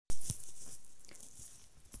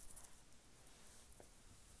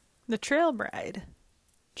The Trail Bride,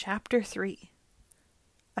 Chapter 3.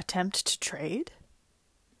 Attempt to trade?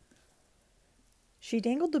 She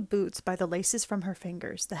dangled the boots by the laces from her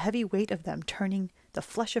fingers, the heavy weight of them turning the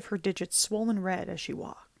flesh of her digits swollen red as she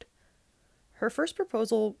walked. Her first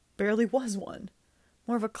proposal barely was one,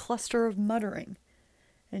 more of a cluster of muttering,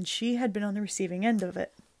 and she had been on the receiving end of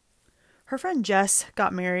it. Her friend Jess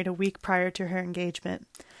got married a week prior to her engagement,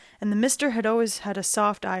 and the mister had always had a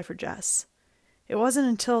soft eye for Jess. It wasn't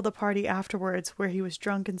until the party afterwards, where he was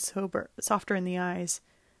drunk and sober, softer in the eyes,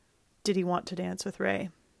 did he want to dance with Ray.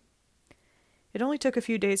 It only took a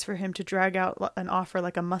few days for him to drag out an offer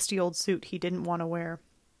like a musty old suit he didn't want to wear.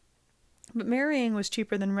 But marrying was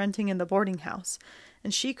cheaper than renting in the boarding house,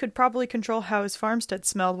 and she could probably control how his farmstead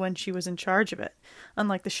smelled when she was in charge of it,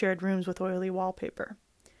 unlike the shared rooms with oily wallpaper.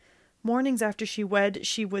 Mornings after she wed,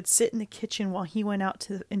 she would sit in the kitchen while he went out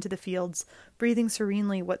into the fields, breathing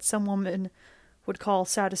serenely what some woman would call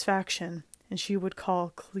satisfaction, and she would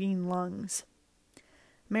call clean lungs.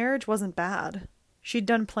 Marriage wasn't bad. She'd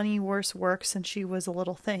done plenty worse work since she was a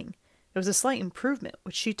little thing. It was a slight improvement,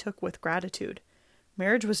 which she took with gratitude.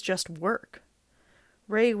 Marriage was just work.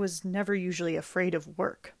 Ray was never usually afraid of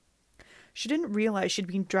work. She didn't realize she'd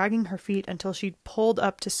been dragging her feet until she'd pulled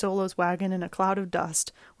up to Solo's wagon in a cloud of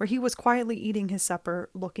dust, where he was quietly eating his supper,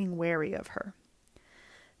 looking wary of her.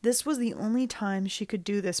 This was the only time she could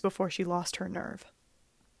do this before she lost her nerve.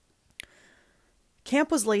 Camp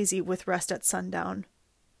was lazy with rest at sundown.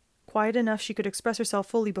 Quiet enough she could express herself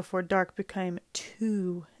fully before dark became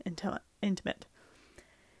too intimate.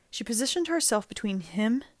 She positioned herself between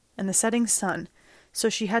him and the setting sun, so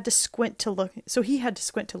he had to squint to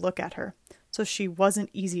look at her, so she wasn't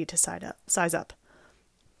easy to size up.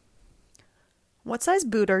 "What size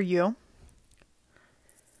boot are you?"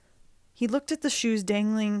 He looked at the shoes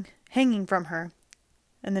hanging from her,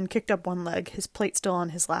 and then kicked up one leg, his plate still on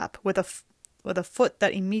his lap, with a foot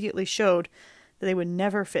that immediately showed that they would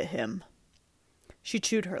never fit him. She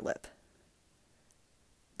chewed her lip.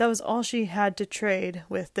 That was all she had to trade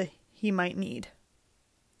with that he might need.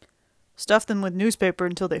 "Stuff them with newspaper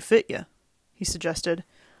until they fit you," he suggested.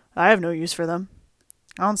 "I have no use for them.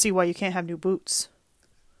 I don't see why you can't have new boots."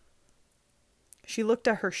 She looked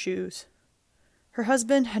at her shoes. Her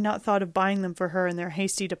husband had not thought of buying them for her in their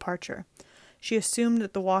hasty departure. She assumed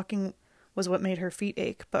that the walking was what made her feet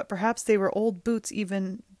ache, but perhaps they were old boots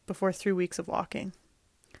even before 3 weeks of walking.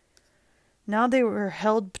 Now they were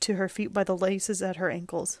held to her feet by the laces at her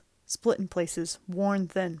ankles, split in places, worn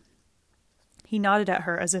thin. He nodded at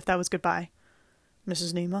her as if that was goodbye.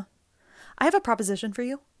 "Mrs. Nema?" "I have a proposition for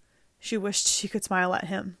you." She wished she could smile at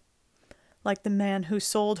him, like the man who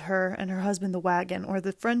sold her and her husband the wagon, or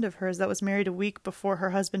the friend of hers that was married a week before her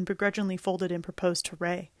husband begrudgingly folded and proposed to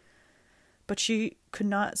Ray. But she could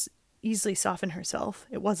not easily soften herself.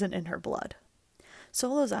 It wasn't in her blood.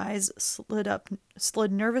 Solo's eyes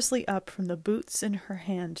slid nervously up from the boots in her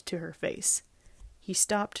hand to her face. He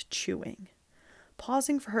stopped chewing,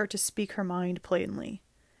 pausing for her to speak her mind plainly.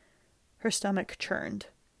 Her stomach churned.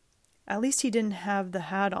 At least he didn't have the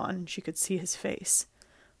hat on and she could see his face.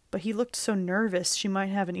 But he looked so nervous she might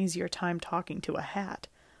have an easier time talking to a hat.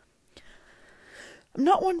 "I'm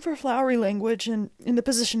not one for flowery language, and in the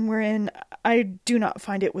position we're in, I do not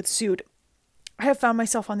find it would suit. I have found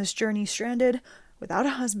myself on this journey stranded, without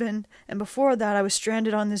a husband, and before that I was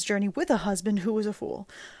stranded on this journey with a husband who was a fool.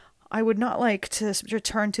 I would not like to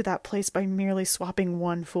return to that place by merely swapping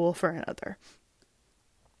one fool for another."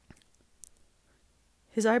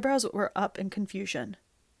 His eyebrows were up in confusion.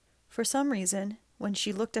 For some reason, when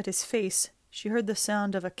she looked at his face, she heard the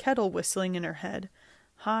sound of a kettle whistling in her head,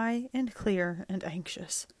 high and clear and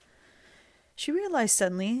anxious. She realized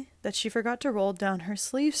suddenly that she forgot to roll down her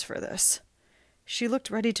sleeves for this. She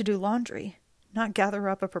looked ready to do laundry, not gather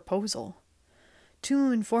up a proposal.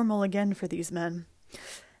 Too informal again for these men.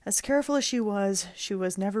 As careful as she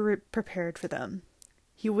was never prepared for them.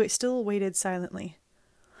 He still waited silently.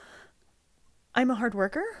 "I'm a hard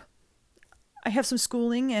worker. I have some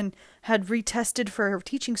schooling and had retested for a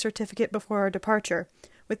teaching certificate before our departure.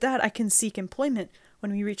 With that, I can seek employment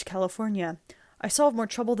when we reach California. I solve more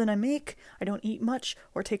trouble than I make. I don't eat much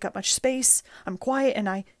or take up much space. I'm quiet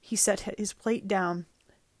and He set his plate down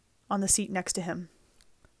on the seat next to him.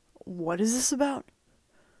 "What is this about?"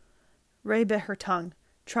 Ray bit her tongue,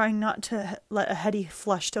 trying not to let a heady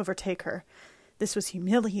flush overtake her. This was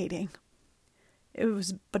humiliating.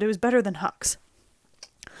 But it was better than Huck's.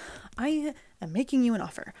 "I am making you an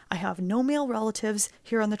offer. I have no male relatives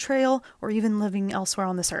here on the trail or even living elsewhere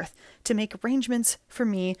on this earth to make arrangements for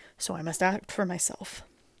me, so I must act for myself.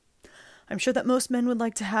 I'm sure that most men would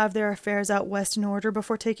like to have their affairs out west in order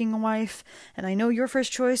before taking a wife, and I know your first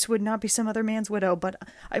choice would not be some other man's widow, but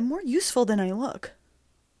I'm more useful than I look.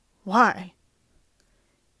 Why?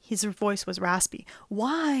 His voice was raspy.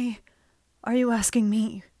 Why are you asking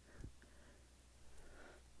me?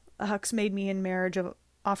 Hux made me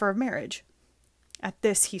offer of marriage. At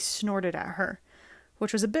this, he snorted at her,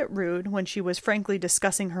 which was a bit rude when she was frankly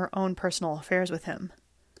discussing her own personal affairs with him.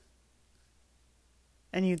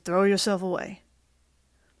 And you'd throw yourself away.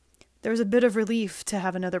 There was a bit of relief to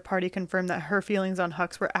have another party confirm that her feelings on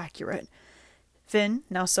Hux were accurate. Finn,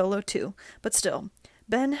 now Solo too, but still,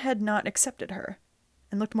 Ben had not accepted her,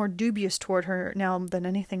 and looked more dubious toward her now than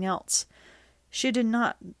anything else. She did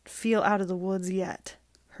not feel out of the woods yet.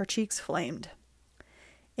 Her cheeks flamed.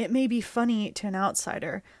 It may be funny to an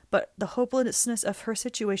outsider, but the hopelessness of her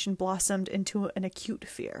situation blossomed into an acute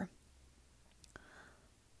fear.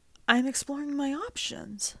 I'm exploring my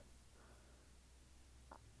options.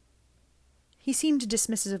 He seemed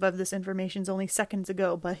dismissive of this information only seconds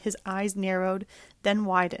ago, but his eyes narrowed, then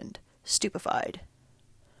widened, stupefied.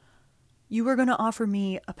 You were going to offer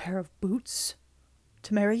me a pair of boots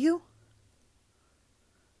to marry you?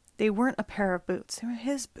 They weren't a pair of boots. They were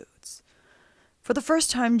his boots. For the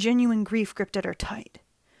first time, genuine grief gripped at her tight.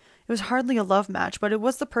 It was hardly a love match, but it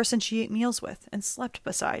was the person she ate meals with, and slept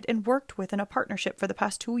beside, and worked with in a partnership for the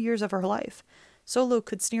past 2 years of her life. Solo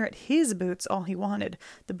could sneer at his boots all he wanted,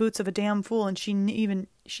 the boots of a damn fool, and she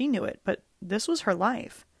knew it, but this was her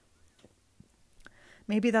life.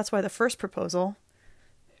 Maybe that's why the first proposal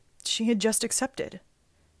she had just accepted.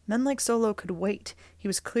 Men like Solo could wait. He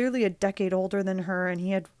was clearly a decade older than her, and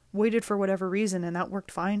he had waited for whatever reason, and that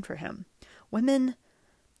worked fine for him. Women,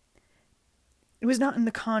 it was not in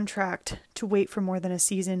the contract to wait for more than a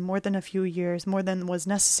season, more than a few years, more than was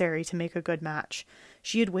necessary to make a good match.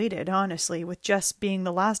 She had waited, honestly, with Jess being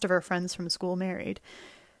the last of her friends from school married.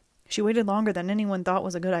 She waited longer than anyone thought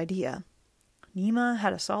was a good idea. Nima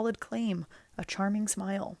had a solid claim, a charming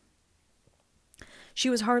smile. She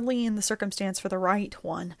was hardly in the circumstance for the right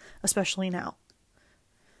one, especially now.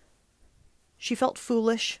 She felt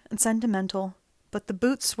foolish and sentimental, but the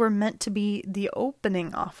boots were meant to be the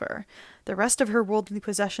opening offer. The rest of her worldly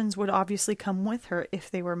possessions would obviously come with her if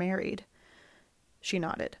they were married. She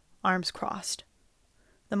nodded, arms crossed.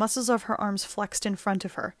 The muscles of her arms flexed in front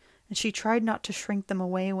of her, and she tried not to shrink them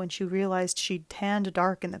away when she realized she'd tanned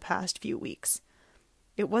dark in the past few weeks.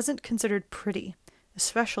 It wasn't considered pretty,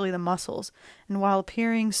 especially the muscles, and while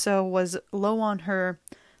appearing so was low on her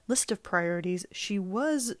list of priorities, she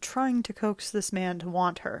was trying to coax this man to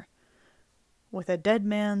want her. With a dead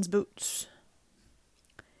man's boots.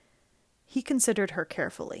 He considered her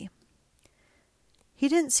carefully. He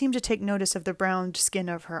didn't seem to take notice of the browned skin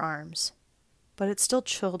of her arms, but it still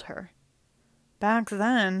chilled her. Back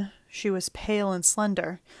then, she was pale and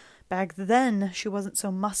slender. Back then, she wasn't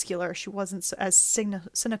so muscular. She wasn't as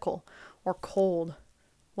cynical or cold.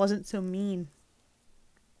 Wasn't so mean.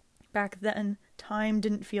 Back then, time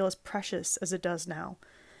didn't feel as precious as it does now,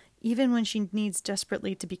 even when she needs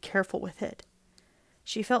desperately to be careful with it.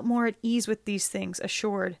 She felt more at ease with these things,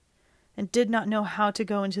 assured, and did not know how to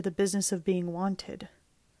go into the business of being wanted.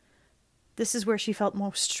 This is where she felt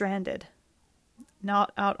most stranded.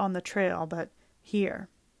 Not out on the trail, but here.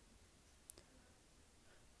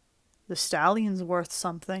 The stallion's worth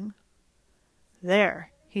something.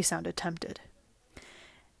 There, he sounded tempted.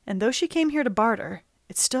 And though she came here to barter,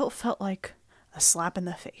 it still felt like a slap in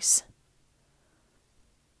the face.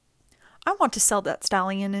 I want to sell that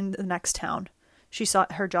stallion in the next town. She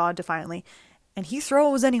sought her jaw defiantly. And he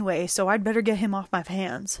throws anyway, so I'd better get him off my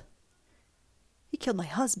hands. He killed my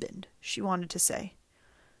husband, she wanted to say.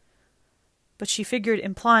 But she figured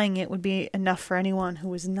implying it would be enough for anyone who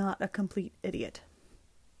was not a complete idiot.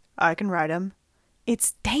 I can ride him.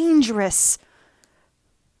 It's dangerous.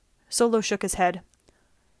 Solo shook his head.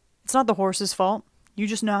 It's not the horse's fault. You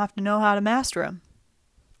just have to know how to master him.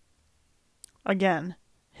 Again,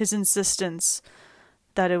 his insistence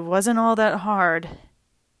that it wasn't all that hard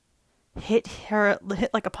hit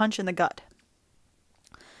like a punch in the gut.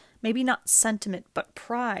 Maybe not sentiment, but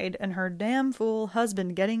pride in her damn fool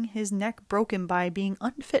husband getting his neck broken by being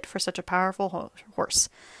unfit for such a powerful horse.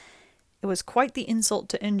 It was quite the insult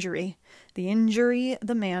to injury, the injury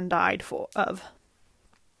the man died of.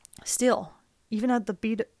 Still, even at the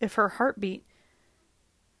beat of her heartbeat,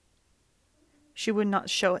 she would not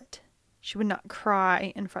show it. She would not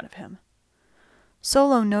cry in front of him.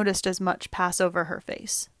 Solo noticed as much pass over her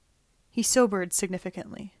face. He sobered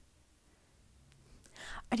significantly.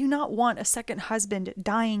 I do not want a second husband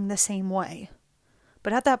dying the same way.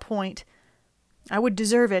 But at that point, I would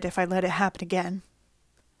deserve it if I let it happen again.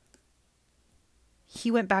 He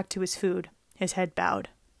went back to his food, his head bowed.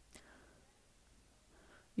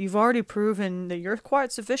 You've already proven that you're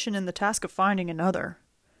quite sufficient in the task of finding another.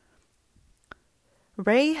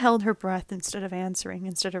 Ray held her breath instead of answering,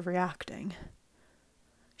 instead of reacting.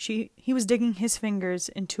 He was digging his fingers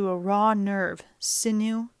into a raw nerve,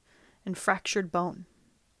 sinew, and fractured bone.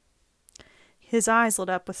 His eyes lit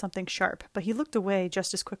up with something sharp, but he looked away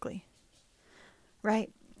just as quickly.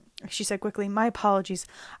 Right, she said quickly. My apologies.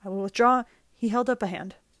 I will withdraw. He held up a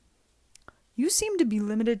hand. You seem to be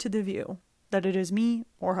limited to the view that it is me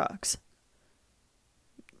or Hux.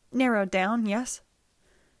 Narrowed down, yes?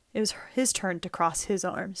 It was his turn to cross his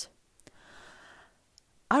arms.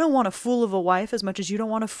 I don't want a fool of a wife as much as you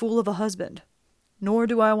don't want a fool of a husband. Nor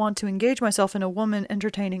do I want to engage myself in a woman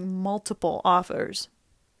entertaining multiple offers.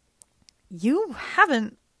 You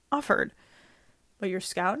haven't offered. But you're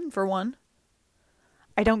scouting, for one.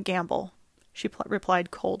 I don't gamble, she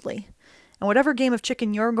replied coldly. And whatever game of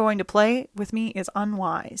chicken you're going to play with me is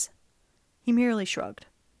unwise. He merely shrugged.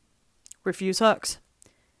 Refuse Hux.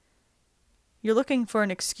 You're looking for an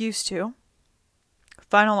excuse to.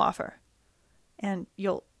 Final offer. And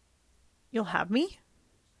you'll have me?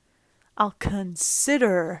 I'll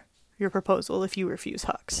consider your proposal if you refuse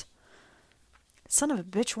Hux. Son of a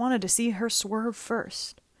bitch wanted to see her swerve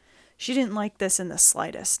first. She didn't like this in the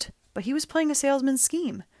slightest, but he was playing a salesman's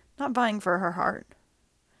scheme, not vying for her heart.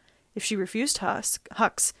 If she refused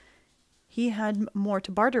Hux, he had more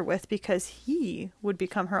to barter with because he would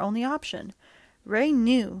become her only option. Ray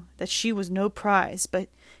knew that she was no prize, but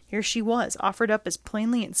here she was, offered up as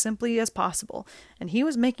plainly and simply as possible, and he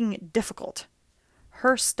was making it difficult.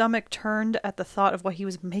 Her stomach turned at the thought of what he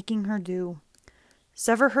was making her do.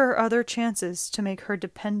 Sever her other chances to make her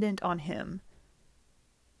dependent on him.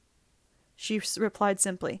 She replied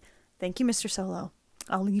simply, Thank you, Mr. Solo.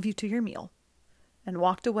 I'll leave you to your meal, and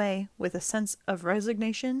walked away with a sense of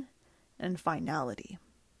resignation and finality.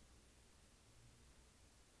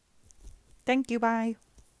 Thank you, bye.